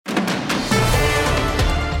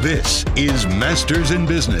This is Masters in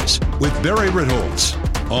Business with Barry Ritholtz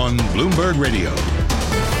on Bloomberg Radio.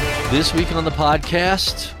 This week on the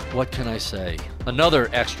podcast, what can I say? Another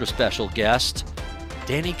extra special guest,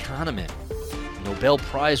 Daniel Kahneman, Nobel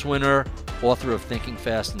Prize winner, author of Thinking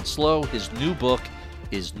Fast and Slow. His new book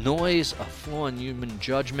is Noise, A Flaw in Human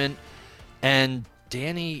Judgment. And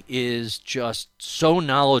Danny is just so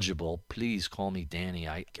knowledgeable. Please call me Danny.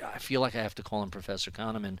 I feel like I have to call him Professor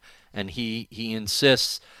Kahneman, and he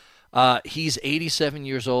insists. He's 87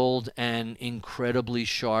 years old and incredibly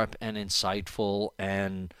sharp and insightful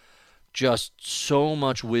and just so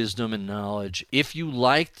much wisdom and knowledge. If you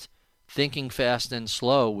liked Thinking Fast and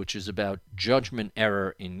Slow, which is about judgment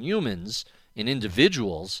error in humans, in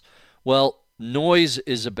individuals, well, Noise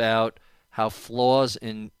is about how flaws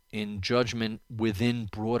in judgment within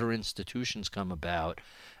broader institutions come about.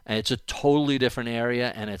 And it's a totally different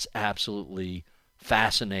area, and it's absolutely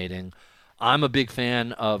fascinating. I'm a big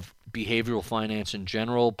fan of behavioral finance in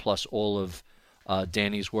general, plus all of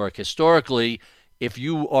Danny's work historically. If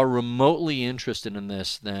you are remotely interested in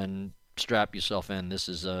this, then strap yourself in. This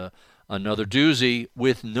is another doozy.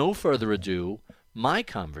 With no further ado, my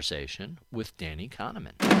conversation with Daniel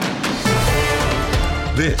Kahneman.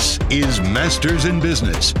 This is Masters in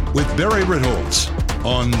Business with Barry Ritholtz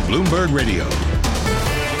on Bloomberg Radio.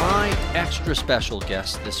 My extra special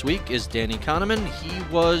guest this week is Daniel Kahneman.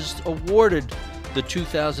 He was awarded the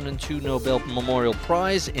 2002 Nobel Memorial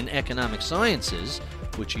Prize in Economic Sciences,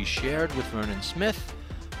 which he shared with Vernon Smith,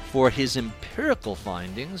 for his empirical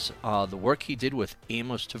findings, the work he did with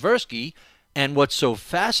Amos Tversky. And what's so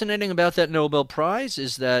fascinating about that Nobel Prize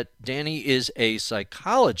is that Danny is a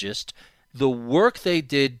psychologist. The work they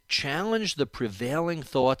did challenged the prevailing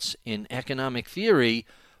thoughts in economic theory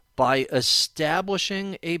by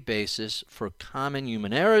establishing a basis for common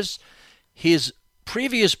human errors. His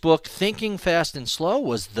previous book, Thinking Fast and Slow,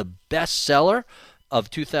 was the bestseller of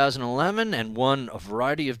 2011 and won a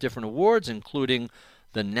variety of different awards, including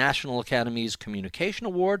the National Academy's Communication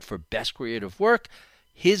Award for Best Creative Work.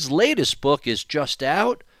 His latest book is just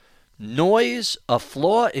out, Noise, A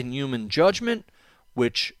Flaw in Human Judgment,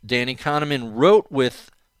 which Daniel Kahneman wrote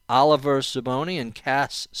with Olivier Sibony and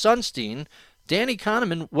Cass Sunstein. Daniel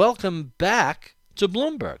Kahneman, welcome back to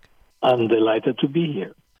Bloomberg. I'm delighted to be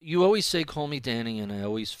here. You always say, call me Danny, and I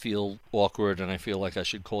always feel awkward, and I feel like I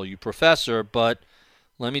should call you Professor, but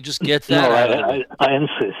let me just get that out. I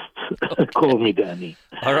insist. Okay. Call me Danny.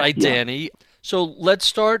 All right, yeah. Danny. So let's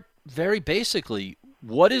start very basically.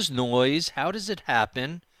 What is noise? How does it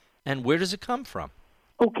happen? And where does it come from?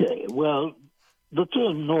 Okay, well, the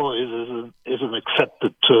term noise is an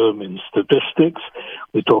accepted term in statistics.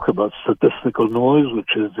 We talk about statistical noise, which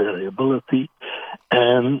is variability,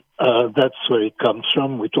 and that's where it comes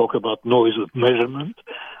from. We talk about noise of measurement,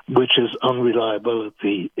 which is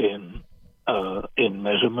unreliability in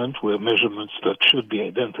measurement, where measurements that should be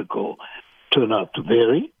identical turn out to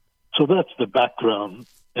vary. So that's the background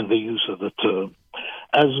in the use of the term.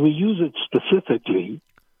 As we use it specifically,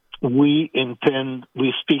 we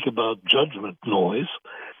speak about judgment noise,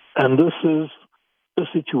 and this is a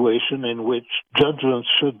situation in which judgments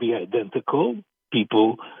should be identical,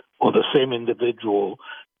 people or the same individual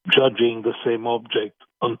judging the same object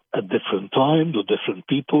at different times, or different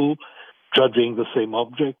people judging the same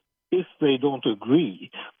object. If they don't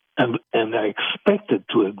agree, and are expected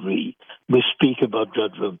to agree, we speak about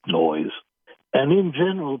judgment noise. And in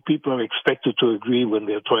general, people are expected to agree when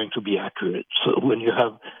they're trying to be accurate. So when you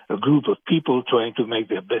have a group of people trying to make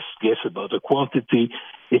their best guess about a quantity,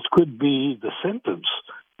 it could be the sentence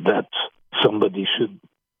that somebody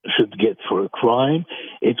should get for a crime.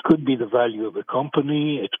 It could be the value of a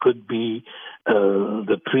company. It could be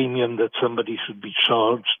the premium that somebody should be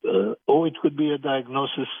charged, or it could be a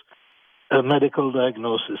diagnosis, a medical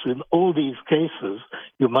diagnosis. In all these cases,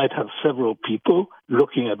 you might have several people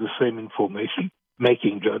looking at the same information,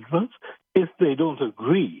 making judgments. If they don't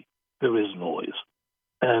agree, there is noise.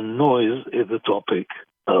 And noise is the topic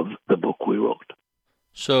of the book we wrote.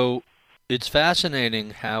 So it's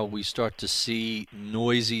fascinating how we start to see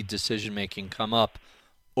noisy decision-making come up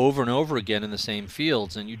over and over again in the same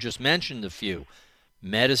fields. And you just mentioned a few: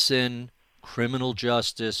 medicine, criminal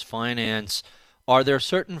justice, finance. Are there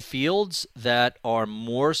certain fields that are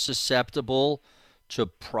more susceptible to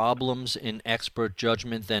problems in expert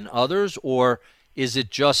judgment than others, or is it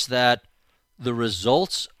just that the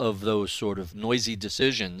results of those sort of noisy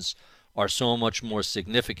decisions are so much more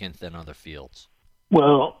significant than other fields?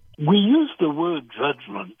 Well, we use the word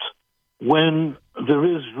judgment when there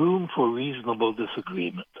is room for reasonable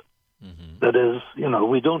disagreement. That is,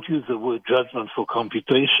 we don't use the word judgment for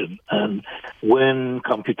computation. And when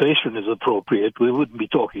computation is appropriate, we wouldn't be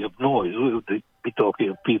talking of noise. We would be talking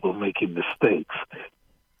of people making mistakes.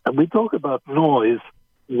 And we talk about noise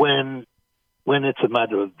when it's a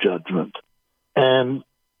matter of judgment. And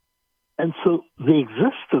so the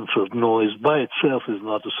existence of noise by itself is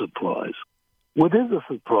not a surprise. What is a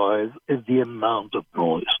surprise is the amount of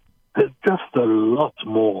noise. There's just a lot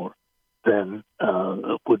more than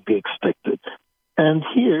would be expected. And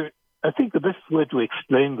here, I think the best way to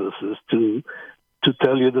explain this is to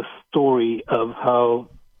tell you the story of how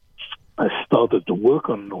I started to work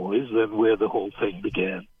on noise and where the whole thing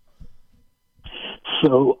began.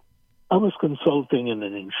 So I was consulting in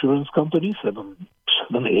an insurance company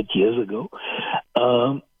 8 years ago,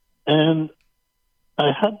 and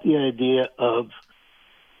I had the idea of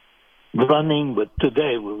running what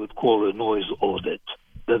today we would call a noise audit.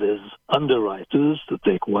 That is, underwriters, to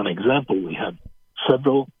take one example, we had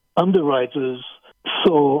several underwriters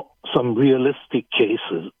saw some realistic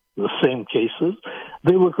cases, the same cases.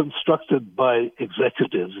 They were constructed by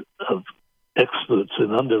executives of experts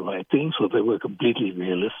in underwriting, so they were completely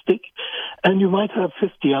realistic. And you might have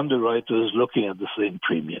 50 underwriters looking at the same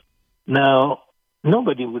premium. Now,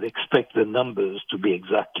 nobody would expect the numbers to be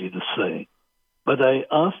exactly the same. But I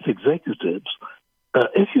asked executives,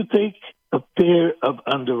 if you take a pair of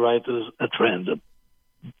underwriters at random,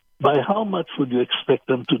 by how much would you expect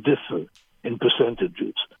them to differ in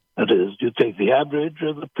percentages? That is, you take the average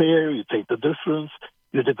of the pair, you take the difference,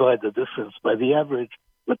 you divide the difference by the average.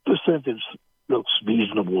 What percentage looks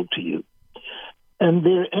reasonable to you? And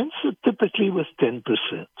their answer typically was 10%.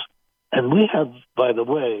 And we have, by the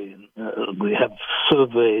way, we have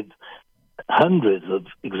surveyed hundreds of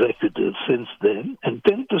executives since then, and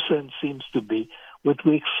 10% seems to be what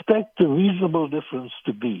we expect a reasonable difference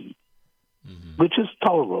to be, which is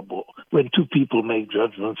tolerable when two people make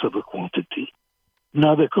judgments of a quantity.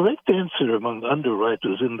 Now, the correct answer among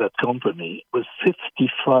underwriters in that company was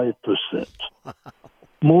 55%,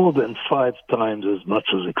 more than 5 times as much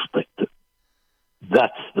as expected.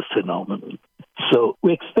 That's the phenomenon. So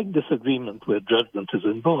we expect disagreement where judgment is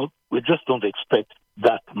involved. We just don't expect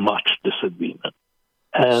that much disagreement.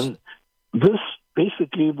 And this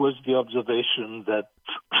basically was the observation that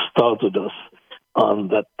started us on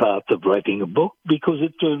that path of writing a book, because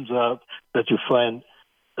it turns out that you find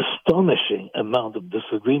astonishing amount of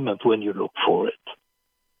disagreement when you look for it.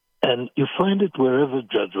 And you find it wherever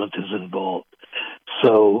judgment is involved.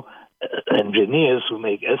 So engineers who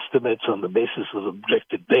make estimates on the basis of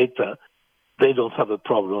objective data, they don't have a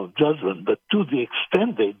problem of judgment. But to the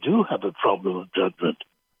extent they do have a problem of judgment,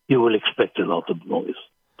 you will expect a lot of noise.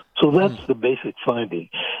 So that's the basic finding.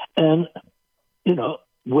 And,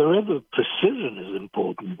 wherever precision is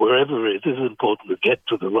important, wherever it is important to get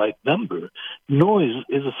to the right number, noise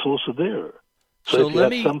is a source of error. So if you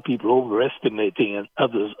have some people overestimating and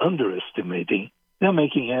others underestimating, they're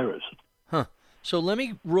making errors. So let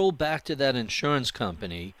me roll back to that insurance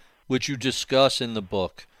company, which you discuss in the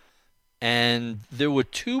book. And there were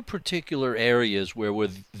 2 particular areas where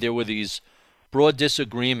there were these broad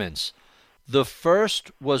disagreements. The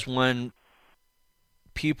first was when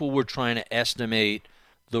people were trying to estimate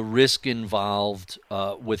the risk involved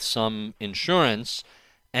with some insurance.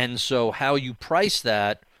 And so how you price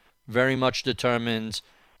that very much determines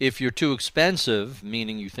if you're too expensive,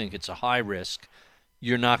 meaning you think it's a high risk,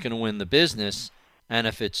 you're not going to win the business. And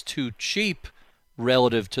if it's too cheap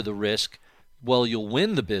relative to the risk, well, you'll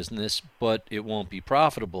win the business, but it won't be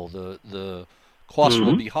profitable. The cost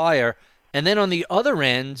will be higher. And then on the other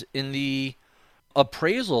end, in the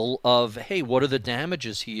appraisal of, hey, what are the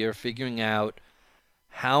damages here, figuring out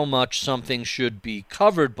how much something should be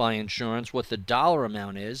covered by insurance, what the dollar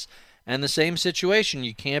amount is, and the same situation.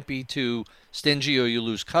 You can't be too stingy or you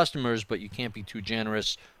lose customers, but you can't be too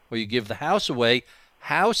generous or you give the house away.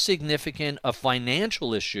 How significant a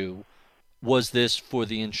financial issue was this for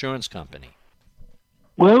the insurance company?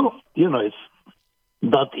 Well, it's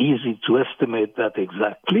not easy to estimate that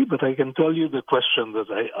exactly, but I can tell you the question that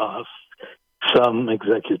I asked some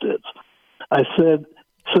executives. I said,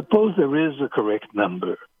 suppose there is a correct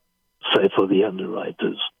number, say for the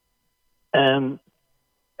underwriters, and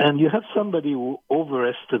you have somebody who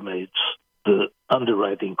overestimates the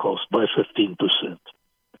underwriting cost by 15%.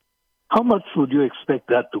 How much would you expect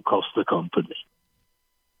that to cost the company?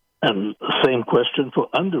 And same question for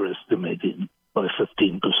underestimating by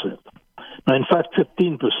 15%. Now, in fact,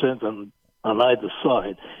 15% on either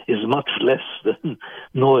side is much less than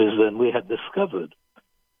noise than we had discovered.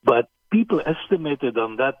 But people estimated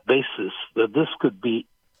on that basis that this could be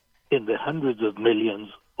in the hundreds of millions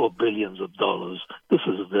or billions of dollars. This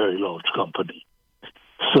is a very large company.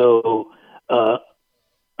 So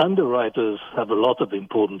underwriters have a lot of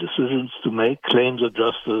important decisions to make. Claims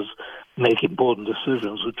adjusters make important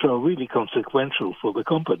decisions which are really consequential for the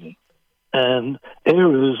company. And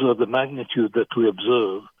errors of the magnitude that we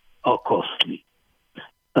observe are costly.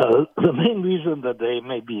 The main reason that they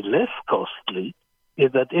may be less costly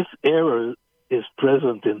is that if error is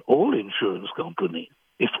present in all insurance companies,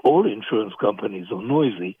 if all insurance companies are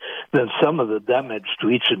noisy, then some of the damage to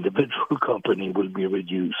each individual company will be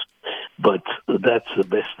reduced. But that's the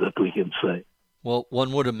best that we can say. Well,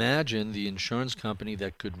 one would imagine the insurance company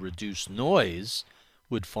that could reduce noise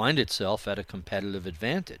would find itself at a competitive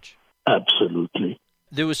advantage. Absolutely.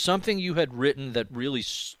 There was something you had written that really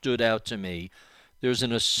stood out to me. There's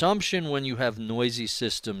an assumption when you have noisy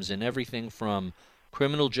systems in everything from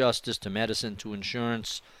criminal justice to medicine to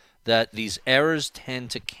insurance that these errors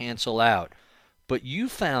tend to cancel out. But you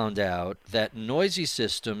found out that noisy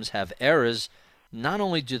systems have errors. Not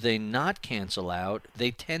only do they not cancel out,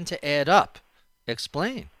 they tend to add up.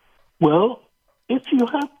 Explain. Well, if you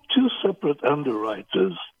have two separate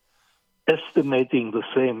underwriters estimating the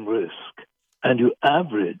same risk and you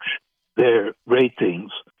average their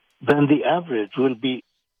ratings, then the average will be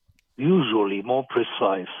usually more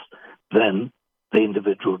precise than the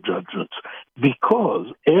individual judgments, because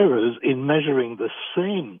errors in measuring the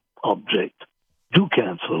same object do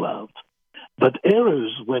cancel out. But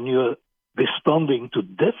errors when you're responding to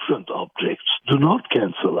different objects do not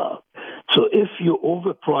cancel out. So if you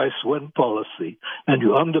overprice one policy and you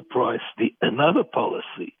underprice another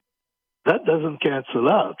policy, that doesn't cancel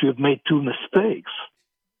out. You've made two mistakes.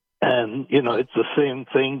 And, it's the same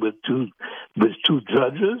thing with two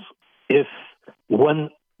judges. If one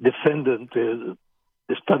defendant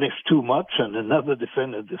is punished too much and another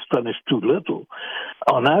defendant is punished too little,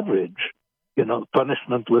 on average,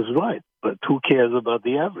 punishment was right. But who cares about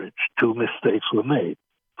the average? Two mistakes were made.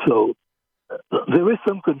 So there is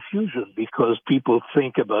some confusion because people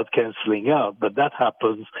think about canceling out, but that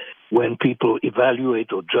happens when people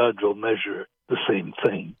evaluate or judge or measure the same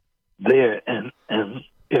thing. There and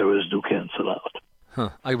errors do cancel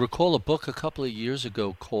out. I recall a book a couple of years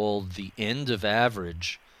ago called The End of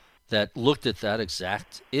Average that looked at that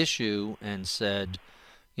exact issue and said,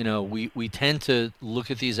 we tend to look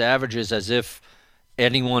at these averages as if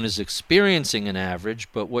anyone is experiencing an average,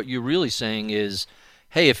 but what you're really saying is,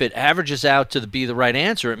 hey, if it averages out to be the right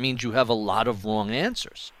answer, it means you have a lot of wrong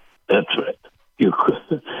answers. That's right.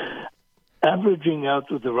 Averaging out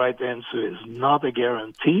to the right answer is not a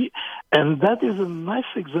guarantee, and that is a nice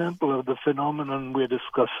example of the phenomenon we're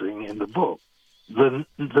discussing in the book, the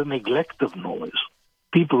neglect of noise.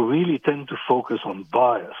 People really tend to focus on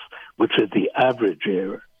bias, which is the average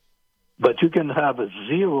error. But you can have a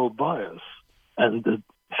zero bias and a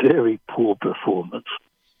very poor performance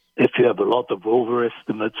if you have a lot of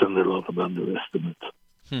overestimates and a lot of underestimates.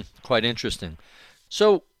 Quite interesting.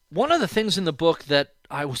 So one of the things in the book that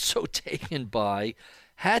I was so taken by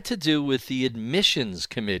had to do with the admissions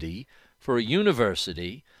committee for a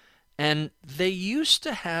university, and they used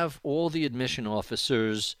to have all the admission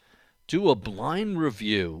officers do a blind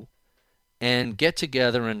review and get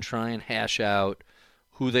together and try and hash out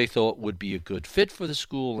who they thought would be a good fit for the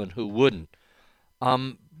school and who wouldn't.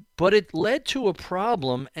 But it led to a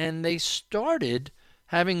problem, and they started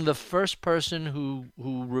having the first person who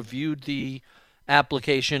reviewed the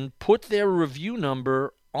application put their review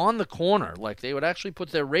number on the corner. Like they would actually put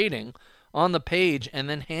their rating on the page and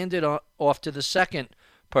then hand it off to the second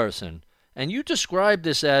person. And you described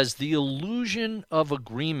this as the illusion of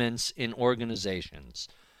agreements in organizations.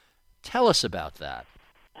 Tell us about that.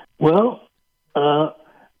 Well,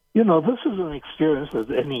 this is an experience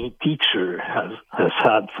that any teacher has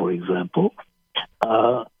had, for example.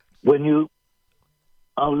 When you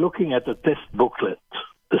are looking at a test booklet,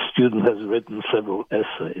 the student has written several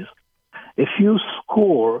essays. If you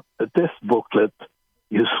score a test booklet,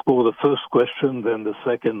 you score the first question, then the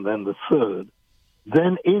second, then the third,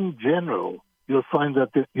 then in general, you'll find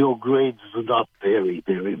that your grades do not vary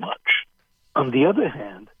very much. On the other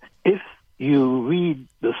hand, if you read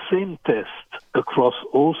the same test across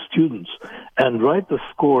all students and write the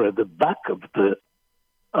score at the back of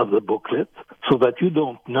the booklet so that you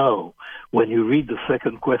don't know when you read the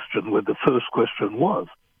second question what the first question was,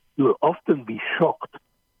 you'll often be shocked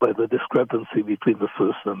by the discrepancy between the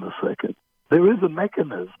first and the second. There is a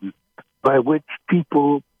mechanism by which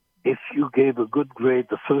people, if you gave a good grade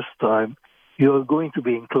the first time, you're going to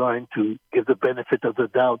be inclined to give the benefit of the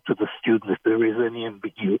doubt to the student if there is any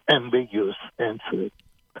ambiguous answer.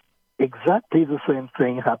 Exactly the same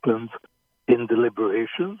thing happens in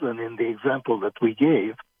deliberations, and in the example that we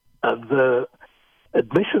gave, the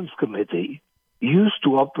admissions committee used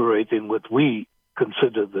to operate in what we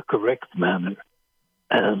consider the correct manner.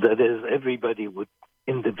 And that is, everybody would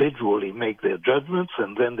individually make their judgments,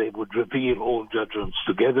 and then they would reveal all judgments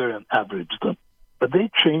together and average them. But they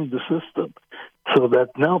changed the system so that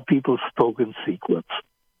now people spoke in sequence.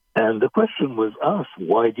 And the question was asked,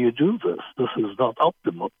 why do you do this? This is not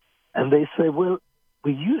optimal. And they say, well,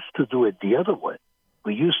 we used to do it the other way.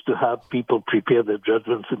 We used to have people prepare their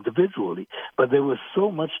judgments individually, but there was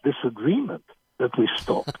so much disagreement that we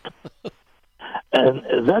stopped.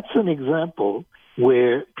 And that's an example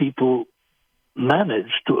where people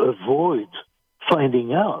manage to avoid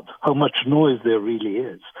finding out how much noise there really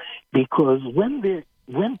is. Because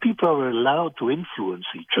when people are allowed to influence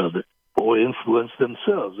each other or influence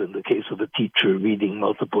themselves, in the case of a teacher reading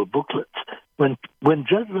multiple booklets, when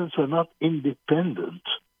judgments are not independent,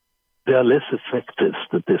 they are less effective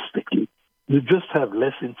statistically. You just have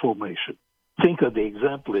less information. Think of the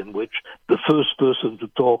example in which the first person to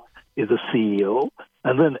talk is a CEO,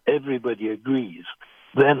 and then everybody agrees.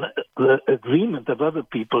 Then the agreement of other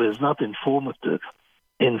people is not informative.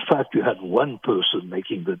 In fact, you had one person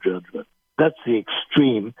making the judgment. That's the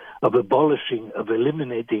extreme of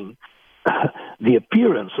eliminating the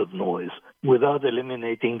appearance of noise without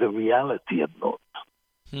eliminating the reality of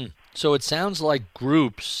noise. So it sounds like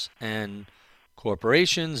groups and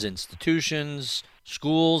corporations, institutions,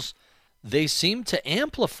 schools, they seem to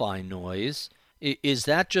amplify noise. Is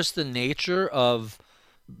that just the nature of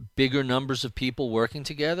bigger numbers of people working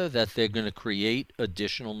together, that they're going to create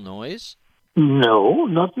additional noise? No,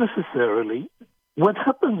 not necessarily. What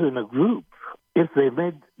happens in a group, if they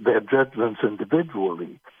made their judgments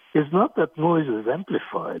individually, is not that noise is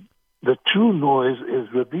amplified. The true noise is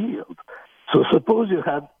revealed. So suppose you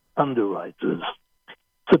had underwriters.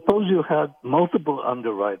 Suppose you had multiple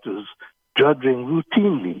underwriters judging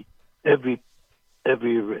routinely every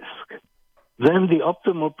risk. Then the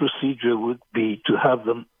optimal procedure would be to have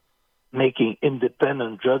them making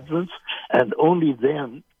independent judgments and only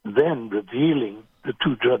then revealing the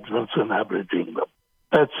two judgments and averaging them.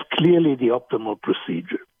 That's clearly the optimal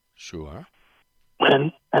procedure. Sure.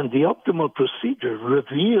 And the optimal procedure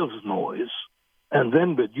reveals noise and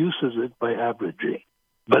then reduces it by averaging.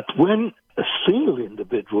 But when a single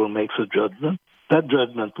individual makes a judgment, that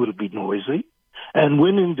judgment will be noisy. And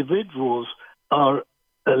when individuals are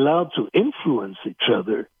allowed to influence each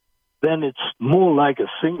other, then it's more like a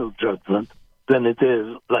single judgment than it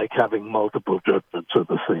is like having multiple judgments of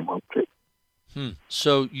the same object.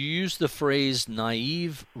 So you use the phrase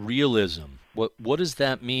naive realism. What does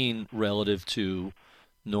that mean relative to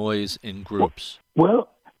noise in groups? Well,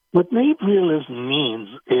 what naive realism means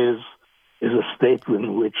is a state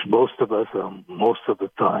in which most of us are most of the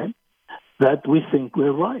time that we think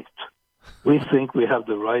we're right. We think we have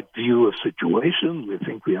the right view of situations. We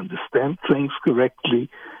think we understand things correctly.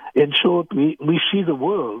 In short, we see the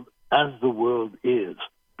world as the world is.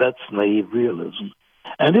 That's naive realism.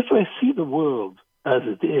 And if I see the world as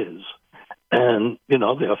it is, and, there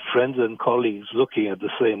are friends and colleagues looking at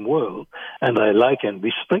the same world, and I like and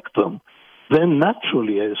respect them, then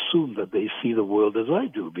naturally I assume that they see the world as I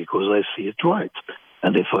do because I see it right.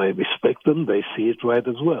 And if I respect them, they see it right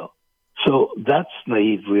as well. So that's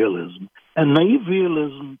naive realism. And naive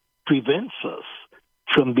realism prevents us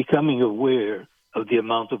from becoming aware of the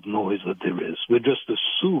amount of noise that there is. We just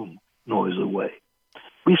assume noise away.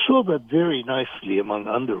 We saw that very nicely among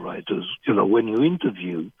underwriters. When you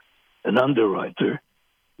interview an underwriter,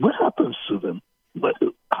 what happens to them?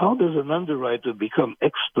 How does an underwriter become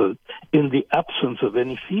expert in the absence of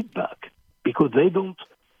any feedback? Because they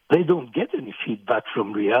don't get any feedback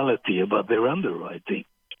from reality about their underwriting.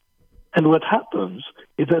 And what happens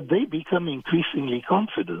is that they become increasingly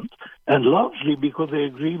confident, and largely because they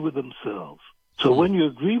agree with themselves. So when you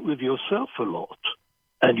agree with yourself a lot,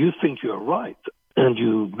 and you think you're right, and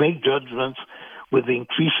you make judgments with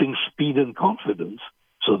increasing speed and confidence,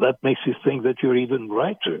 so that makes you think that you're even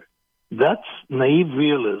righter. That's naive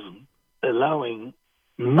realism, allowing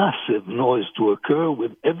massive noise to occur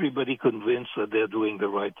with everybody convinced that they're doing the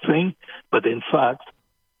right thing, but in fact,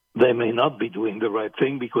 they may not be doing the right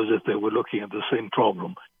thing because if they were looking at the same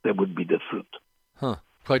problem, they would be different.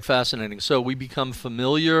 Quite fascinating. So we become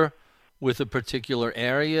familiar with a particular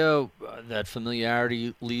area. That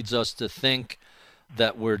familiarity leads us to think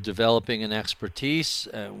that we're developing an expertise.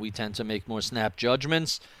 We tend to make more snap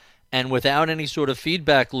judgments. And without any sort of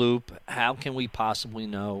feedback loop, how can we possibly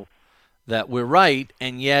know that we're right?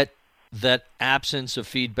 And yet that absence of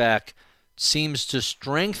feedback seems to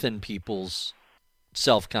strengthen people's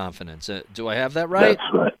self-confidence. Do I have that right?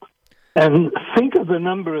 That's right. And think of the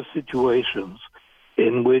number of situations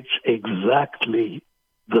in which exactly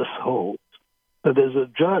this holds. That as a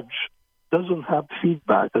judge doesn't have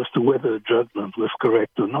feedback as to whether a judgment was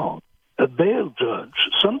correct or not. A bail judge,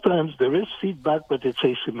 sometimes there is feedback, but it's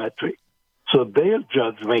asymmetric. So a bail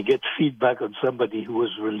judge may get feedback on somebody who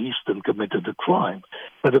was released and committed a crime,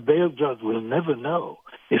 but a bail judge will never know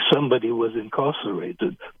if somebody who was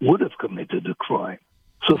incarcerated would have committed a crime.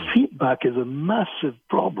 So feedback is a massive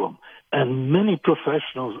problem, and many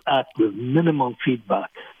professionals act with minimal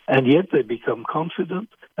feedback, and yet they become confident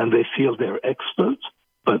and they feel they're experts,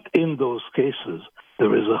 but in those cases,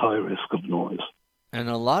 there is a high risk of noise. And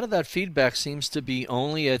a lot of that feedback seems to be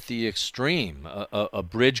only at the extreme. A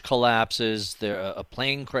bridge collapses, a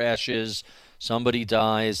plane crashes, somebody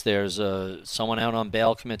dies, there's someone out on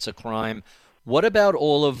bail commits a crime. What about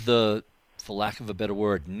all of the, for lack of a better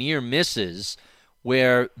word, near misses,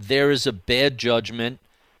 where there is a bad judgment,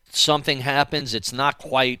 something happens, it's not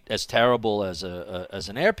quite as terrible as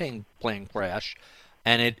an airplane crash,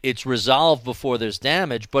 and it's resolved before there's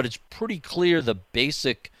damage, but it's pretty clear the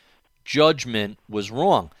basic judgment was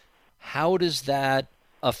wrong. How does that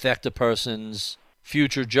affect a person's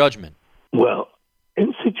future judgment? Well,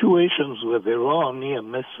 in situations where there are near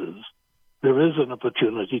misses, there is an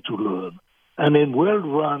opportunity to learn. And in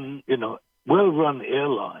well-run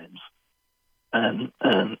airlines and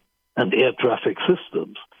air traffic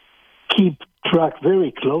systems keep track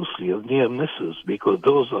very closely of near misses because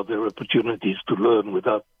those are their opportunities to learn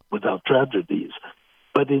without tragedies.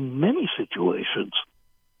 But in many situations,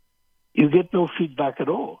 you get no feedback at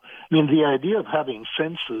all. I mean, the idea of having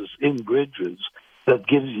sensors in bridges that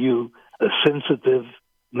gives you a sensitive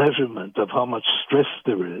measurement of how much stress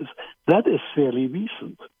there is, that is fairly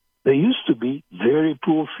recent. There used to be very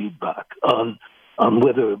poor feedback on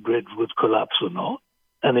whether a bridge would collapse or not.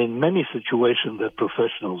 And in many situations that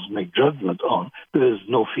professionals make judgment on, there is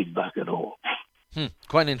no feedback at all.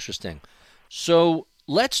 Quite interesting. So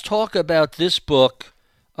let's talk about this book,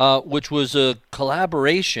 which was a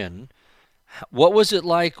collaboration. What was it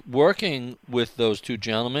like working with those two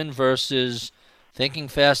gentlemen versus Thinking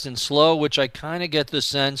Fast and Slow, which I kind of get the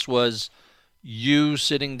sense was you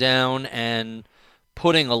sitting down and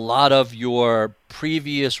putting a lot of your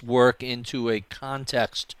previous work into a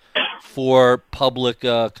context for public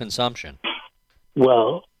consumption?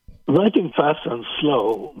 Well, writing Fast and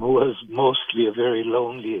Slow was mostly a very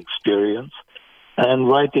lonely experience, and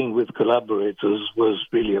writing with collaborators was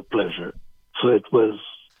really a pleasure. So it was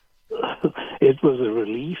a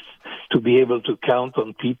relief to be able to count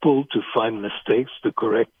on people to find mistakes, to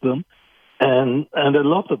correct them. And a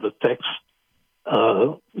lot of the text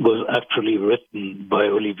was actually written by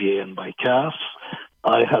Olivier and by Cass.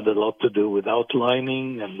 I had a lot to do with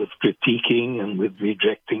outlining and with critiquing and with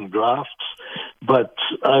rejecting drafts, but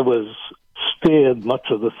I was spared much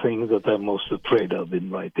of the things that I'm most afraid of in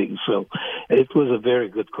writing. So it was a very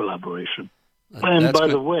good collaboration. And by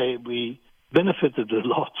the way, we benefited a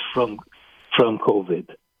lot from COVID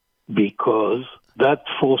because that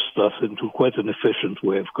forced us into quite an efficient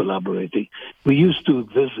way of collaborating. We used to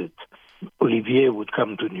visit. Olivier would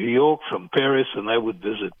come to New York from Paris, and I would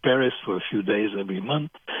visit Paris for a few days every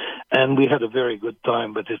month. And we had a very good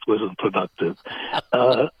time, but it wasn't productive.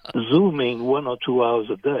 Zooming 1 or 2 hours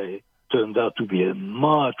a day turned out to be a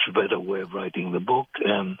much better way of writing the book,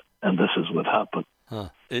 and this is what happened. Huh.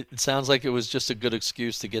 It sounds like it was just a good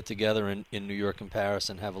excuse to get together in New York and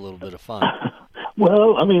Paris and have a little bit of fun.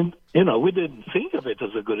 Well, I mean, we didn't think of it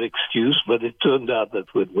as a good excuse, but it turned out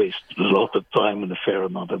that we'd wasted a lot of time and a fair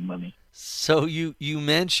amount of money. So you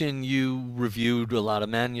mentioned you reviewed a lot of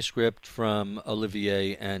manuscript from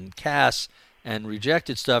Olivier and Cass and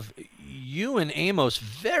rejected stuff. You and Amos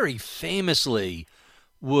very famously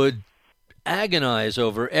would agonize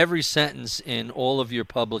over every sentence in all of your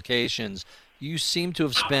publications. You seem to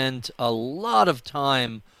have spent a lot of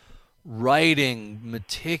time writing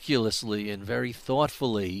meticulously and very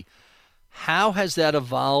thoughtfully. How has that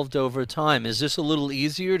evolved over time? Is this a little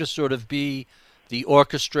easier to sort of be the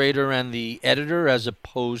orchestrator and the editor as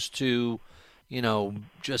opposed to,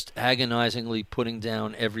 just agonizingly putting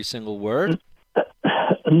down every single word?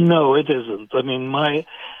 No, it isn't. I mean,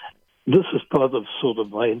 this is part of sort of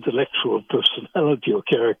my intellectual personality or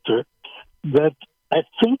character that I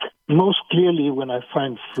think most clearly when I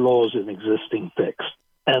find flaws in existing text.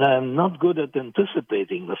 And I'm not good at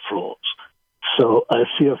anticipating the flaws. So I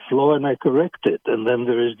see a flaw and I correct it. And then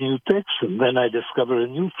there is new text, and then I discover a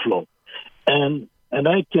new flaw. And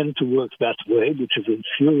I tend to work that way, which is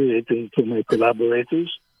infuriating to my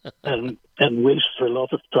collaborators and waste a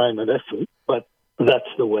lot of time and effort. But that's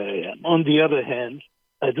the way I am. On the other hand,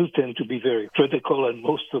 I do tend to be very critical, and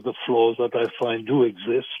most of the flaws that I find do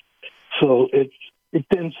exist. So it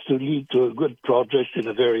tends to lead to a good project in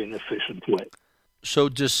a very inefficient way. So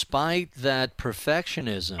despite that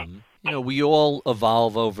perfectionism, we all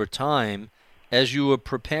evolve over time. As you were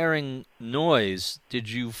preparing Noise, did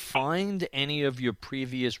you find any of your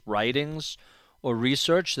previous writings or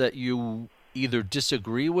research that you either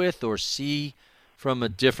disagree with or see from a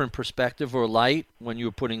different perspective or light when you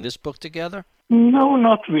were putting this book together? No,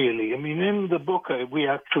 not really. I mean, in the book, we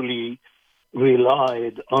actually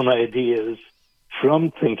relied on ideas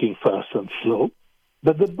from Thinking Fast and Slow,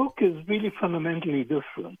 but the book is really fundamentally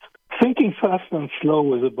different. Thinking Fast and Slow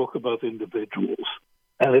was a book about individuals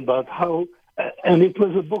and about how, and it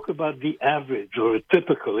was a book about the average or a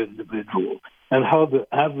typical individual and how the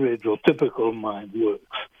average or typical mind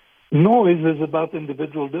works. Noise is about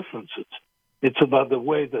individual differences. It's about the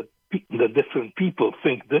way that the different people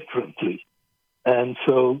think differently. And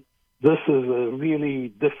so this is a really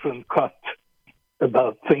different cut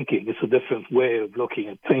about thinking. It's a different way of looking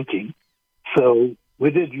at thinking. So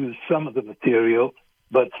we did use some of the material,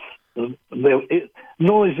 but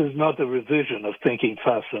Noise is not a revision of Thinking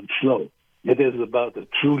Fast and Slow. It is about a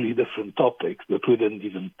truly different topic that we didn't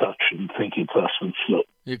even touch in Thinking Fast and Slow.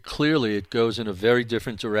 Clearly, it goes in a very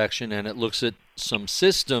different direction, and it looks at some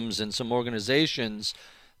systems and some organizations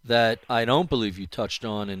that I don't believe you touched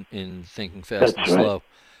on in Thinking Fast and Slow.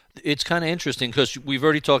 It's kind of interesting because we've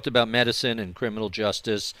already talked about medicine and criminal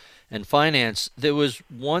justice and finance. There was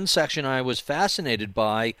one section I was fascinated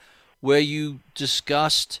by where you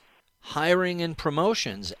discussed hiring and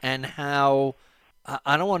promotions and how,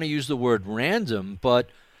 I don't want to use the word random, but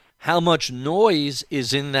how much noise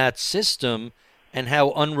is in that system and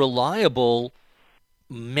how unreliable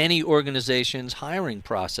many organizations' hiring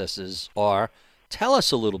processes are. Tell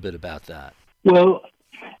us a little bit about that. Well,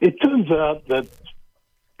 it turns out that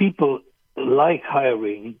people like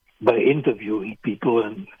hiring by interviewing people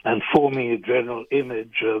and forming a general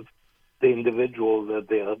image of the individual that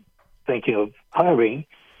they are thinking of hiring.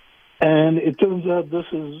 And it turns out this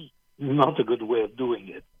is not a good way of doing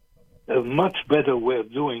it. A much better way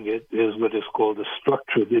of doing it is what is called a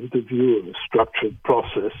structured interview or a structured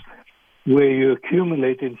process, where you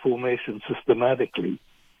accumulate information systematically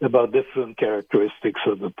about different characteristics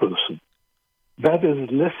of the person. That is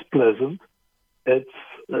less pleasant, it's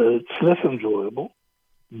less enjoyable,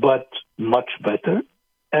 but much better.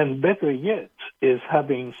 And better yet is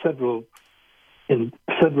having several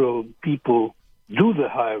people do the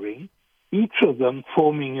hiring, each of them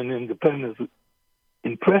forming an independent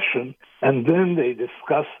impression, and then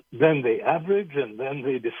they average, and then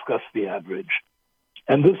they discuss the average.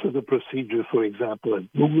 And this is a procedure, for example,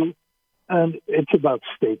 at Google, and it's about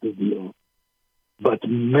state of the art. But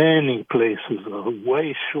many places are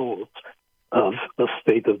way short of a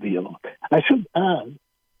state of the art. I should add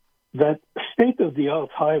that state of the art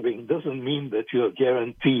hiring doesn't mean that you're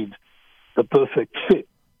guaranteed a perfect fit.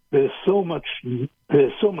 There's so much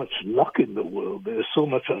luck in the world. There's so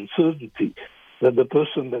much uncertainty that the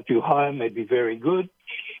person that you hire may be very good,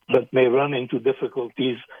 but may run into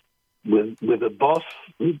difficulties with a boss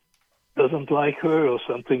who doesn't like her or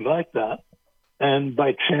something like that. And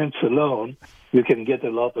by chance alone, you can get a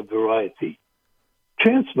lot of variety.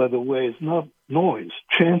 Chance, by the way, is not noise.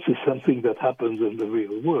 Chance is something that happens in the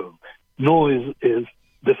real world. Noise is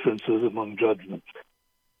differences among judgments.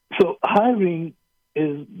 So hiring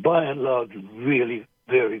is, by and large, really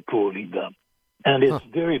very poorly done. And it's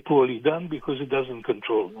very poorly done because it doesn't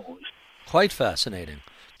control noise. Quite fascinating.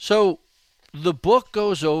 So the book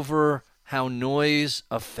goes over how noise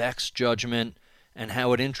affects judgment and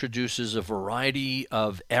how it introduces a variety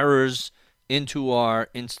of errors into our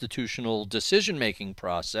institutional decision-making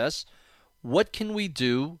process. What can we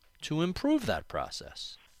do to improve that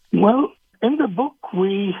process? Well, in the book,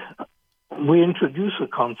 we introduce a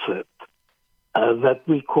concept that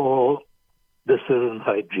we call decision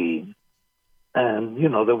hygiene. And,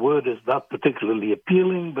 the word is not particularly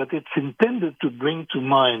appealing, but it's intended to bring to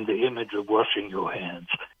mind the image of washing your hands.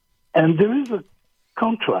 And there is a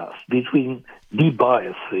contrast between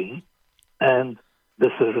debiasing and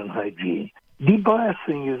decision hygiene.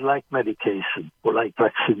 Debiasing is like medication or like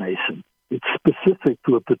vaccination. It's specific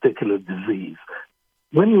to a particular disease.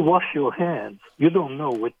 When you wash your hands, you don't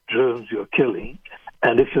know what germs you're killing.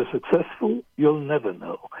 And if you're successful, you'll never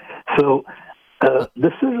know. So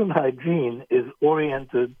decision hygiene is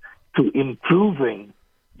oriented to improving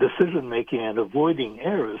decision-making and avoiding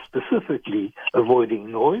errors, specifically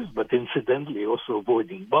avoiding noise, but incidentally also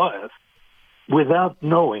avoiding bias, without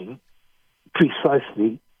knowing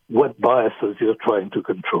precisely what biases you're trying to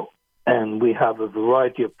control. And we have a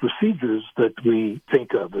variety of procedures that we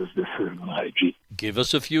think of as decision hygiene. Give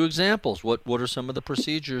us a few examples. What are some of the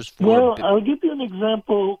procedures for? Well, I'll give you an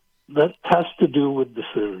example that has to do with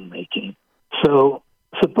decision making. So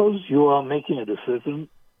suppose you are making a decision,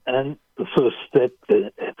 and the first step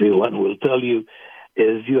that everyone will tell you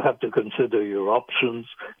is you have to consider your options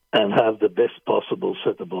and have the best possible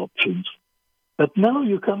set of options. But now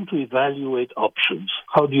you come to evaluate options.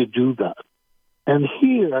 How do you do that? And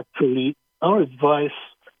here, actually, our advice,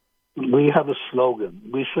 we have a slogan.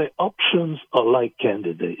 We say options are like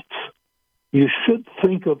candidates. You should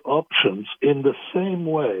think of options in the same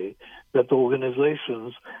way that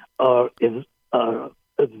organizations are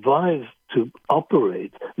advised to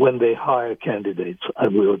operate when they hire candidates.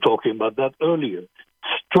 And we were talking about that earlier.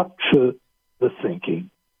 Structure the thinking.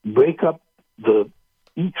 Break up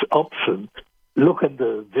each option. Look at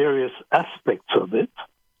the various aspects of it.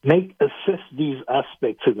 Assess these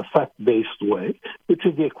aspects in a fact-based way, which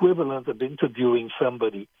is the equivalent of interviewing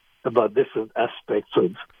somebody about different aspects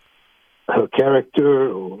of her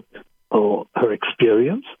character or her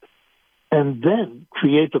experience, and then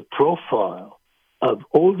create a profile of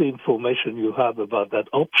all the information you have about that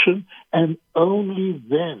option, and only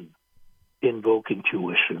then invoke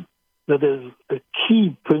intuition. That is, a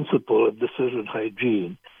key principle of decision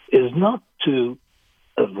hygiene is not to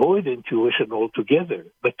avoid intuition altogether,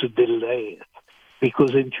 but to delay it.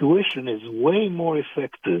 Because intuition is way more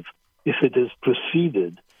effective if it is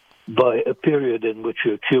preceded by a period in which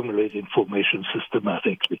you accumulate information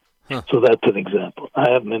systematically. Huh. So that's an example.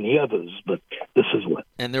 I have many others, but this is one.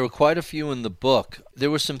 And there were quite a few in the book.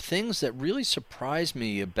 There were some things that really surprised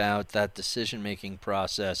me about that decision-making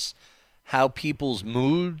process, how people's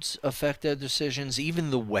moods affect their decisions,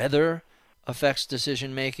 even the weather affects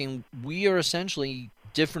decision-making. We are essentially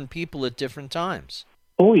different people at different times.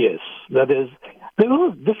 Oh, yes. That is, there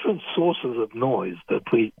are different sources of noise that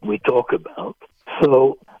we talk about.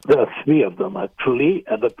 So there are three of them, actually,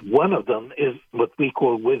 but one of them is what we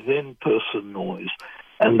call within-person noise,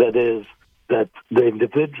 and that is that the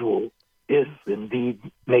individual is indeed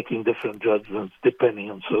making different judgments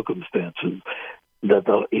depending on circumstances that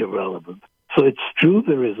are irrelevant. So it's true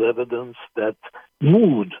there is evidence that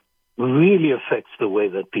mood really affects the way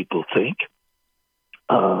that people think.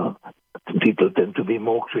 People tend to be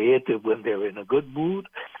more creative when they're in a good mood,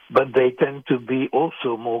 but they tend to be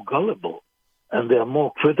also more gullible, and they're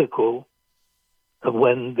more critical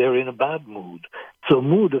when they're in a bad mood. So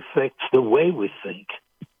mood affects the way we think,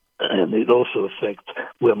 and it also affects,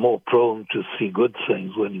 we're more prone to see good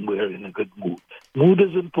things when we're in a good mood. Mood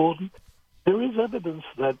is important. There is evidence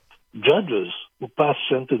that judges who pass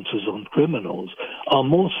sentences on criminals are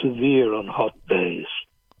more severe on hot days.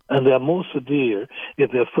 And they're more severe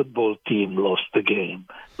if their football team lost the game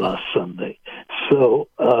last Sunday. So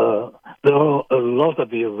there are a lot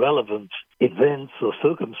of irrelevant events or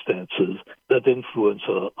circumstances that influence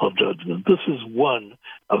our judgment. This is one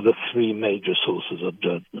of the three major sources of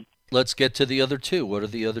judgment. Let's get to the other two. What are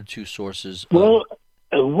the other two sources? Well,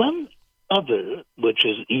 one other, which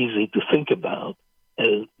is easy to think about,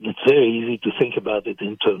 it's very easy to think about it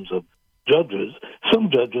in terms of judges.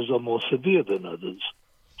 Some judges are more severe than others.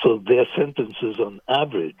 So their sentences on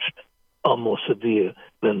average are more severe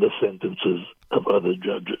than the sentences of other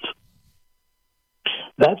judges.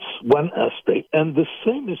 That's one aspect. And the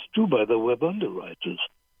same is true, by the way, of underwriters.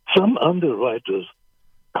 Some underwriters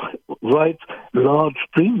write large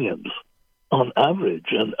premiums on average,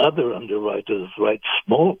 and other underwriters write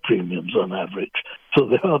small premiums on average. So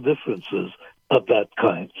there are differences of that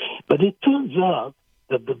kind. But it turns out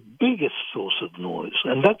that the biggest source of noise,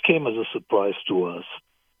 and that came as a surprise to us,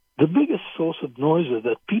 the biggest source of noise is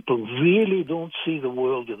that people really don't see the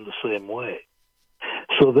world in the same way.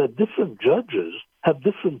 So that different judges have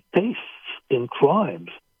different tastes in crimes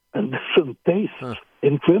and different tastes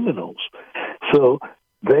in criminals. So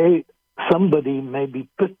somebody may be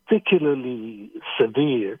particularly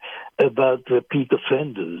severe about repeat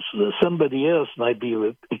offenders. Somebody else might be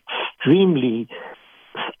extremely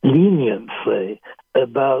lenient, say,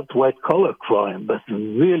 about white-collar crime, but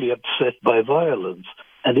really upset by violence.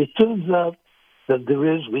 And it turns out that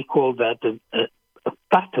there is, we call that a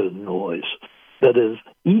pattern noise. That is,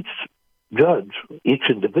 each judge, each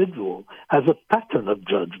individual, has a pattern of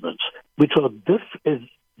judgments, which is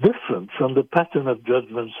different from the pattern of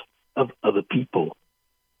judgments of other people.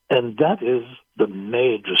 And that is the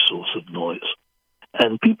major source of noise.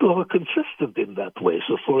 And people are consistent in that way.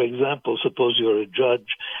 So, for example, suppose you're a judge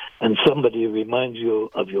and somebody reminds you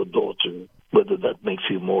of your daughter, whether that makes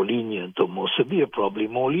you more lenient or more severe, probably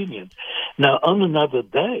more lenient. Now, on another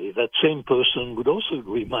day, that same person would also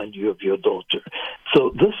remind you of your daughter.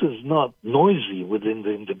 So this is not noisy within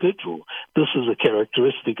the individual. This is a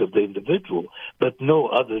characteristic of the individual, but no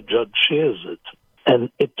other judge shares it. And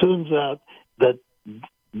it turns out that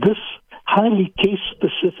this highly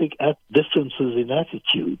case-specific differences in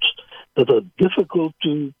attitudes that are difficult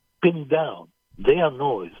to pin down, they are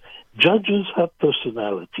noise. Judges have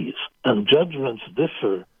personalities, and judgments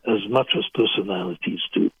differ as much as personalities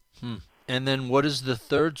do. And then what is the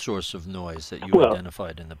third source of noise that you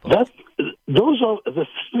identified in the book? Those are the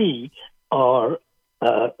three are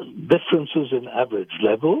differences in average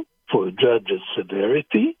level for a judge's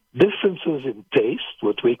severity, differences in taste,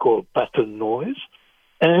 what we call pattern noise,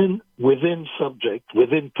 and within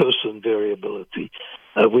person variability.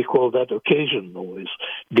 We call that occasion noise,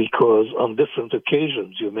 because on different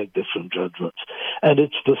occasions you make different judgments. And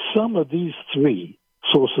it's the sum of these three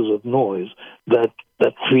sources of noise that's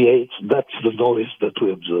the noise that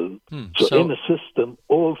we observe. So in a system,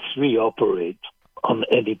 all three operate on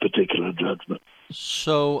any particular judgment.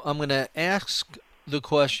 So I'm going to ask the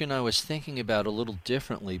question I was thinking about a little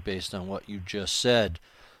differently based on what you just said.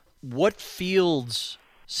 What fields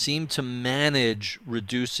seem to manage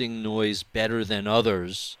reducing noise better than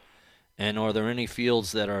others? And are there any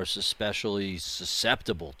fields that are especially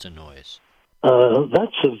susceptible to noise?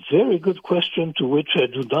 That's a very good question to which I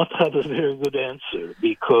do not have a very good answer,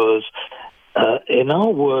 because in our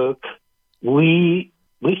work, we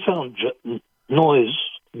found noise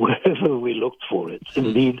wherever we looked for it.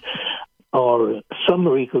 Indeed, our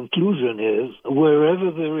summary conclusion is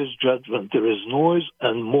wherever there is judgment, there is noise,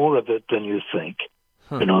 and more of it than you think.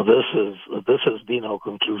 This has been our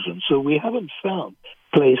conclusion. So we haven't found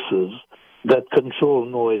places that control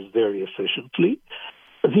noise very efficiently.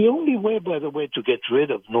 The only way, by the way, to get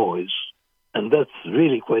rid of noise, and that's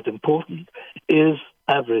really quite important, is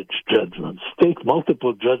average judgments. Take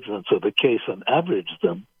multiple judgments of a case and average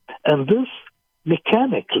them, and this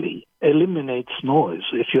mechanically eliminates noise.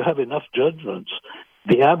 If you have enough judgments,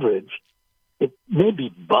 the average, it may be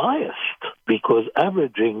biased, because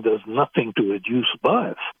averaging does nothing to reduce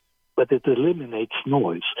bias, but it eliminates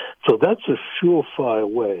noise. So that's a surefire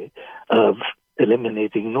way of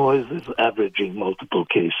eliminating noise, is averaging multiple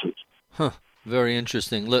cases. Very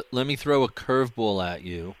interesting. Let me throw a curveball at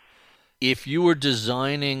you. If you were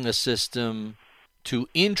designing a system to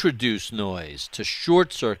introduce noise, to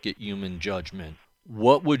short-circuit human judgment,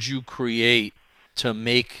 what would you create to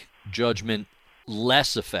make judgment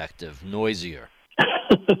less effective, noisier?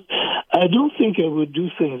 I don't think I would do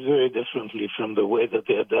things very differently from the way that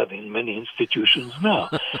they are done in many institutions now.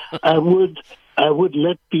 I would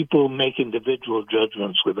let people make individual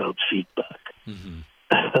judgments without feedback.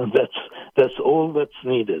 That's all that's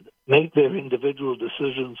needed. Make their individual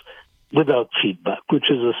decisions without feedback,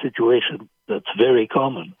 which is a situation that's very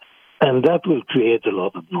common. And that will create a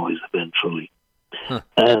lot of noise eventually.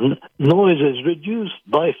 And noise is reduced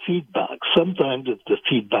by feedback. Sometimes it's the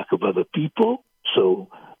feedback of other people. So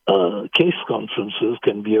case conferences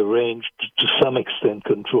can be arranged to some extent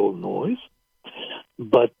control noise.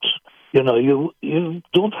 But, you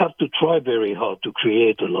don't have to try very hard to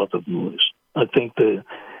create a lot of noise. I think the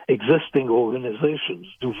existing organizations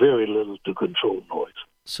do very little to control noise.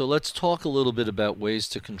 So let's talk a little bit about ways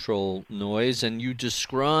to control noise. And you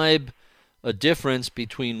describe a difference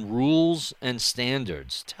between rules and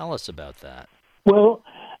standards. Tell us about that. Well,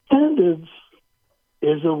 standards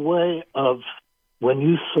is a way of, when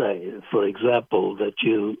you say, for example, that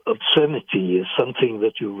obscenity is something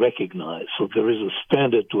that you recognize, so there is a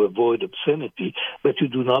standard to avoid obscenity, but you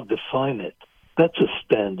do not define it. That's a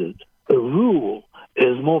standard. A rule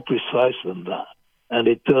is more precise than that, and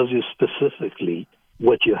it tells you specifically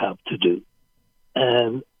what you have to do.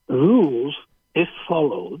 And rules, if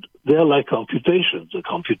followed, they're like computations. A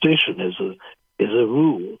computation is a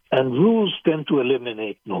rule, and rules tend to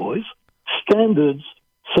eliminate noise. Standards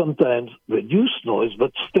sometimes reduce noise,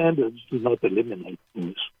 but standards do not eliminate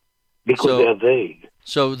noise because they're vague.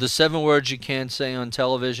 So the 7 words you can't say on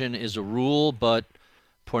television is a rule, but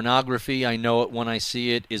pornography, I know it when I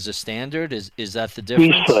see it, is a standard? Is that the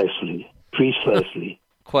difference? Precisely.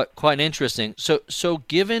 Quite interesting. So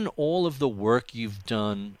given all of the work you've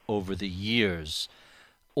done over the years,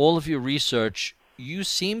 all of your research, you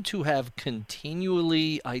seem to have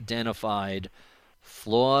continually identified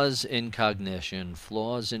flaws in cognition,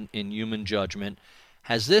 flaws in human judgment.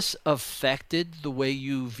 Has this affected the way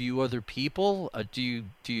you view other people? Do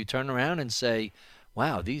you turn around and say,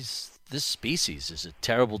 wow, this species is a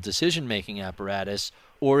terrible decision-making apparatus,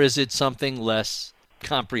 or is it something less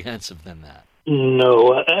comprehensive than that?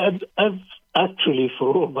 No, I've actually,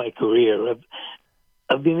 for all my career,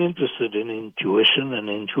 I've been interested in intuition and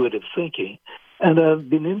intuitive thinking, And I've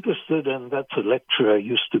been interested, and that's a lecture I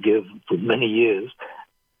used to give for many years,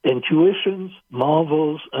 intuitions,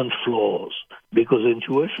 marvels, and flaws. Because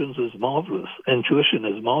intuition is marvelous,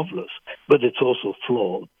 but it's also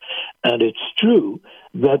flawed. And it's true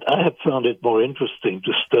that I have found it more interesting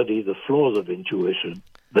to study the flaws of intuition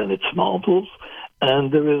than its marvels,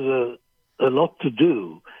 and there is a lot to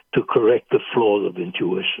do to correct the flaws of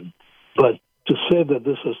intuition. But to say that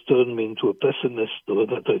this has turned me into a pessimist or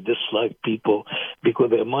that I dislike people because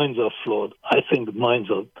their minds are flawed, I think minds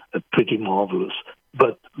are pretty marvelous,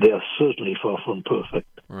 but they are certainly far from perfect.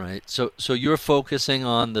 Right. So you're focusing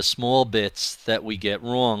on the small bits that we get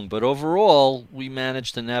wrong, but overall, we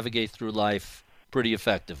manage to navigate through life pretty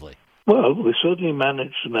effectively. Well, we certainly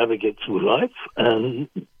manage to navigate through life, and,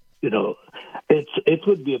 it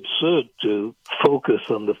would be absurd to focus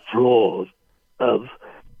on the flaws of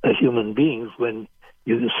human beings when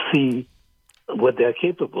you see what they're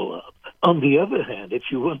capable of. On the other hand, if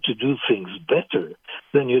you want to do things better,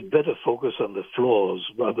 then you'd better focus on the flaws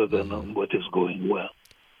rather than on what is going well.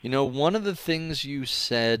 One of the things you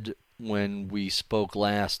said when we spoke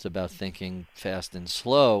last about thinking fast and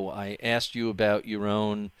slow, I asked you about your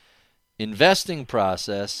own investing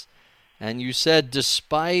process, and you said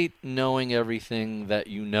despite knowing everything that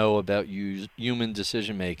you know about human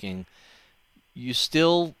decision-making, you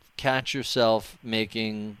still catch yourself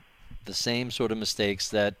making the same sort of mistakes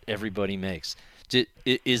that everybody makes.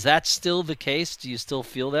 Is that still the case? Do you still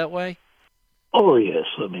feel that way? Oh, yes.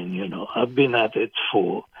 I've been at it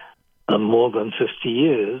for more than 50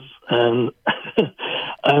 years, and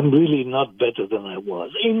I'm really not better than I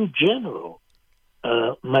was. In general,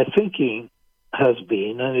 my thinking has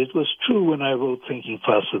been, and it was true when I wrote Thinking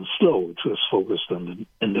Fast and Slow, which was focused on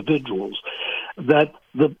the individuals, that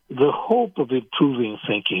the hope of improving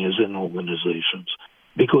thinking is in organizations,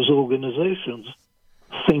 because organizations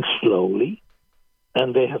think slowly,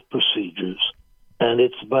 and they have procedures. And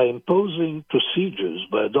it's by imposing procedures,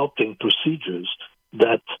 by adopting procedures,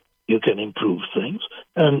 that you can improve things.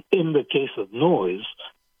 And in the case of noise,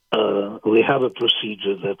 we have a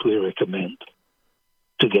procedure that we recommend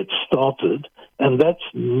to get started, and that's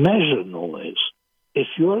measure noise. If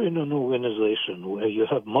you're in an organization where you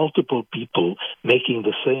have multiple people making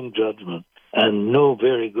the same judgment and no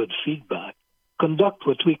very good feedback, conduct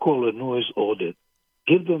what we call a noise audit.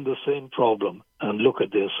 Give them the same problem and look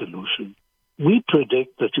at their solution. We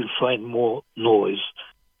predict that you'll find more noise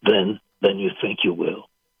than you think you will.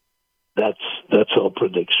 That's our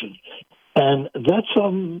prediction. And that's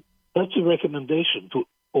a recommendation to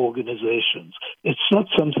organizations. It's not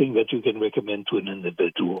something that you can recommend to an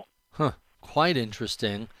individual. Quite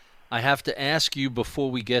interesting. I have to ask you before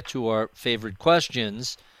we get to our favorite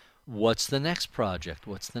questions, what's the next project?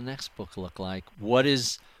 What's the next book look like? What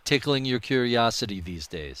is tickling your curiosity these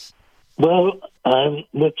days? Well, I'm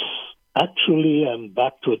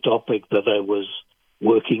back to a topic that I was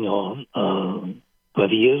working on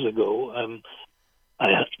 20 years ago.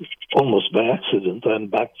 Almost by accident, I'm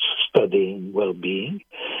back studying well-being,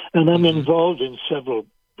 and I'm involved in several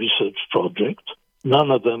research projects.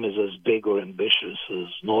 None of them is as big or ambitious as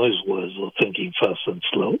Noise was or Thinking Fast and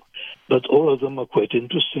Slow, but all of them are quite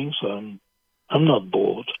interesting, so I'm not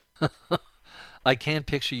bored. I can't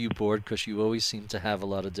picture you bored because you always seem to have a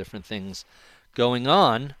lot of different things going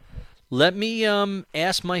on. Let me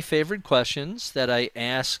ask my favorite questions that I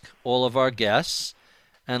ask all of our guests.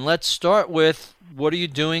 And let's start with, what are you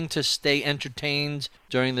doing to stay entertained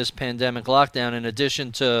during this pandemic lockdown? In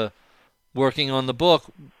addition to working on the book,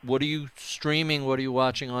 what are you streaming? What are you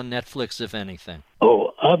watching on Netflix, if anything?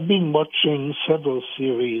 Oh, I've been watching several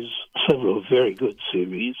very good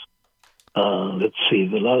series. Let's see,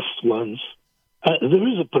 the last ones. There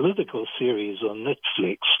is a political series on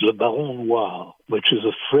Netflix, Le Baron Noir, which is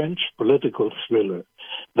a French political thriller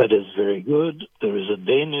that is very good. There is a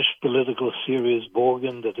Danish political series,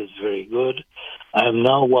 Borgen, that is very good. I'm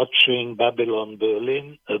now watching Babylon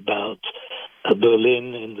Berlin, about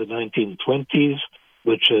Berlin in the 1920s,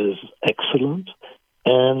 which is excellent.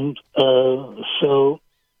 And so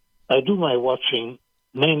I do my watching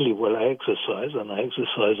mainly while I exercise, and I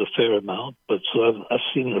exercise a fair amount, but so I've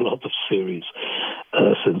seen a lot of series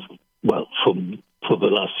for the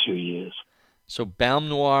last few years. So Baum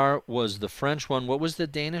Noir was the French one. What was the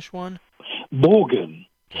Danish one? Borgen.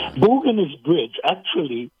 Borgen is bridge.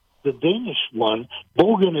 Actually, the Danish one,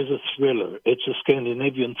 Borgen is a thriller. It's a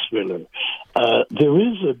Scandinavian thriller. There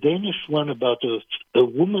is a Danish one about a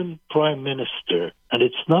woman prime minister, and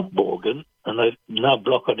it's not Borgen, and I now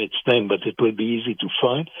block on its name, but it will be easy to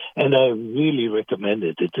find, and I really recommend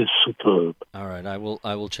it. It is superb. All right, I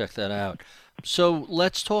will check that out. So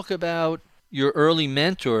let's talk about your early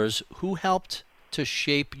mentors. Who helped to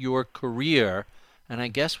shape your career? And I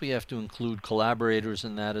guess we have to include collaborators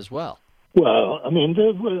in that as well. Well, I mean,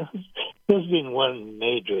 there's been one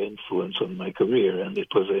major influence on my career, and it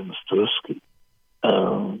was Amos Tversky.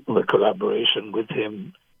 The collaboration with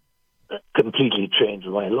him completely changed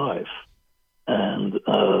my life, and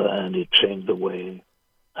it changed the way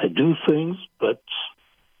I do things.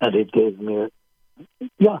 And it gave me,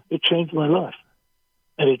 it changed my life,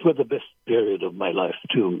 and it was the best period of my life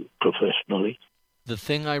too, professionally. The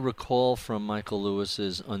thing I recall from Michael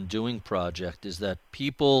Lewis's Undoing project is that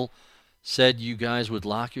people said you guys would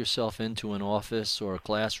lock yourself into an office or a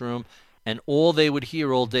classroom, and all they would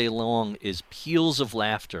hear all day long is peals of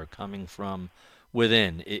laughter coming from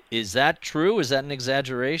within. Is that true? Is that an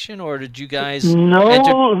exaggeration, or did you guys...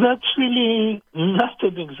 No, that's really not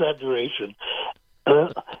an exaggeration.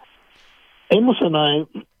 Amos and I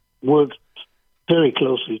worked very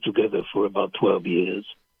closely together for about 12 years,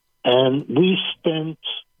 and we spent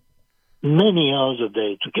many hours a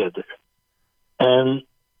day together. And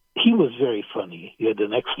he was very funny. He had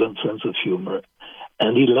an excellent sense of humor,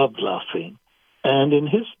 and he loved laughing. And in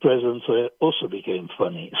his presence, I also became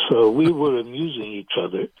funny. So we were amusing each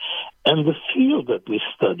other. And the field that we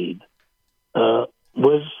studied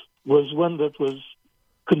was one that was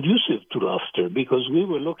conducive to laughter, because we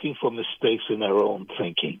were looking for mistakes in our own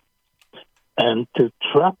thinking. And to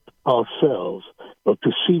trap ourselves, or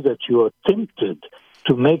to see that you are tempted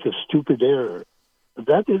to make a stupid error,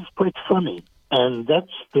 that is quite funny. And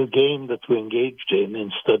that's the game that we engaged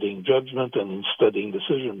in studying judgment and in studying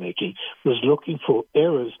decision-making, was looking for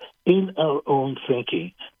errors in our own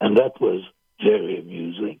thinking. And that was very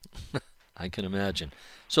amusing. I can imagine.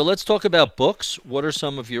 So let's talk about books. What are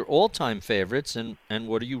some of your all-time favorites, and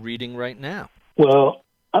what are you reading right now? Well,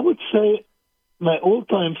 I would say my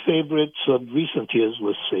all-time favorites of recent years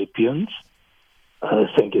was *Sapiens*. I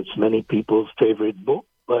think it's many people's favorite book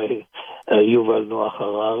by Yuval Noah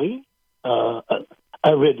Harari.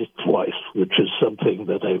 I read it twice, which is something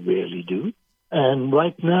that I rarely do. And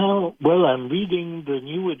right now, I'm reading the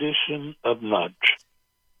new edition of Nudge,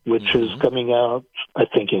 which is coming out, I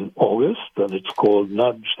think, in August, and it's called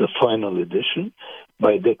Nudge, the Final Edition,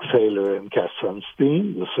 by Dick Thaler and Cass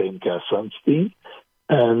Sunstein, the same Cass Sunstein.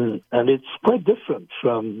 And it's quite different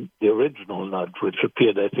from the original Nudge, which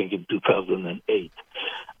appeared, I think, in 2008.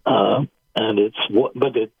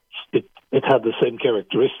 It had the same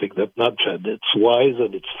characteristic that Nudge had. It's wise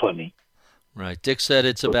and it's funny. Right. Dick said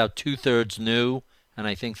it's about 2/3 new, and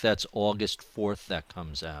I think that's August 4th that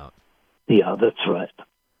comes out. Yeah, that's right.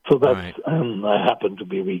 So that's, right. I happen to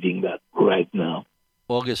be reading that right now.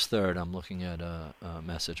 August 3rd, I'm looking at a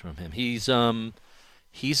message from him. He's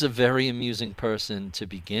a very amusing person to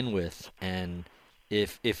begin with, and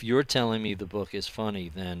if you're telling me the book is funny,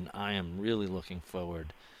 then I am really looking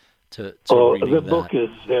forward to reading the that. book is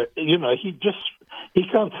there. He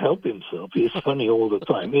can't help himself. He's funny all the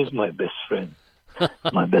time. He's my best friend,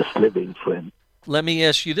 my best living friend. Let me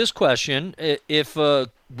ask you this question. If a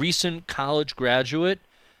recent college graduate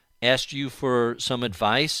asked you for some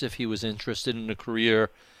advice, if he was interested in a career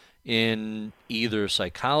in either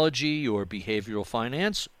psychology or behavioral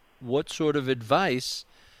finance, what sort of advice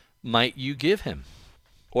might you give him?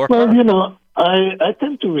 Or her? I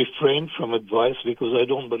tend to refrain from advice because I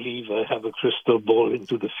don't believe I have a crystal ball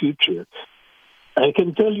into the future. I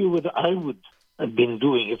can tell you what I would have been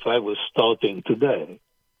doing if I was starting today.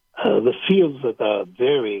 The fields that are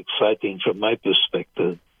very exciting from my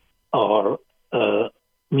perspective are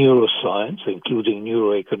neuroscience, including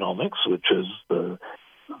neuroeconomics, which is the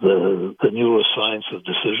neuroscience of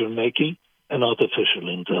decision-making, and artificial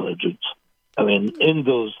intelligence. I mean, in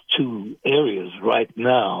those two areas right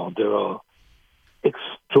now, there are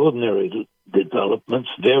extraordinary developments,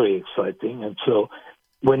 very exciting. And so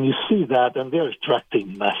when you see that, and they're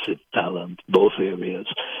attracting massive talent, both areas,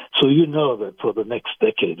 so you know that for the next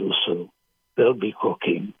decade or so, they'll be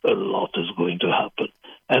cooking. A lot is going to happen.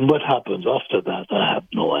 And what happens after that, I have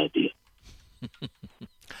no idea.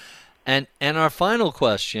 And our final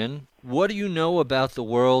question, what do you know about the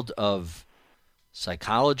world of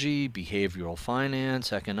psychology, behavioral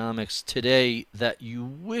finance, economics today that you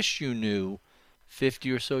wish you knew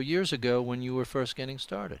 50 or so years ago when you were first getting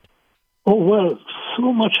started? Oh, well,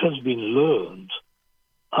 so much has been learned.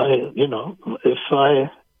 I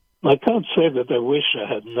can't say that I wish I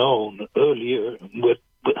had known earlier what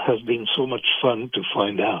has been so much fun to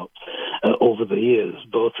find out over the years,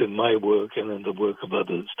 both in my work and in the work of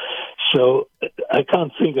others. So I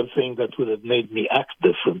can't think of things that would have made me act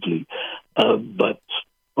differently. But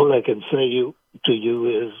all I can say to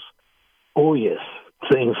you is, oh yes,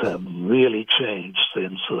 things have really changed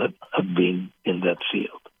since I've been in that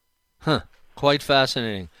field. Huh. Quite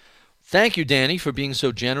fascinating. Thank you, Danny, for being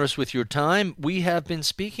so generous with your time. We have been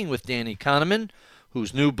speaking with Danny Kahneman,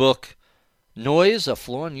 whose new book, Noise, A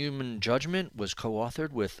Flaw in Human Judgment, was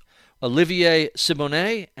co-authored with Olivier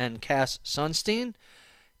Sibony and Cass Sunstein.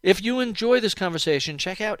 If you enjoy this conversation,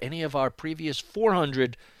 check out any of our previous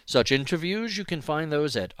 400 such interviews. You can find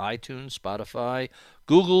those at iTunes, Spotify,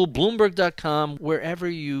 Google, Bloomberg.com, wherever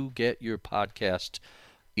you get your podcast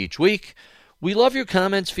each week. We love your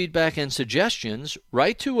comments, feedback, and suggestions.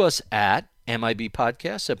 Write to us at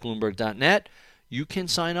mibpodcasts@bloomberg.net. You can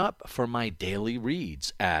sign up for my daily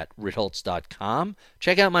reads at ritholtz.com.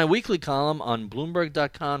 Check out my weekly column on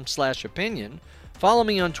bloomberg.com/opinion. Follow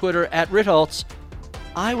me on Twitter at Ritholtz.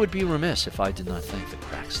 I would be remiss if I did not thank the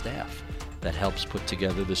crack staff that helps put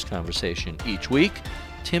together this conversation each week.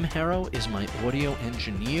 Tim Harrow is my audio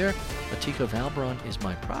engineer. Atika Valbron is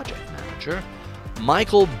my project manager.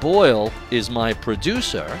 Michael Boyle is my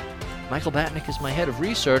producer. Michael Batnick is my head of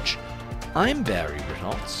research. I'm Barry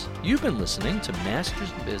Ritholtz. You've been listening to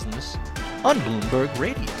Masters in Business on Bloomberg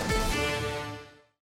Radio.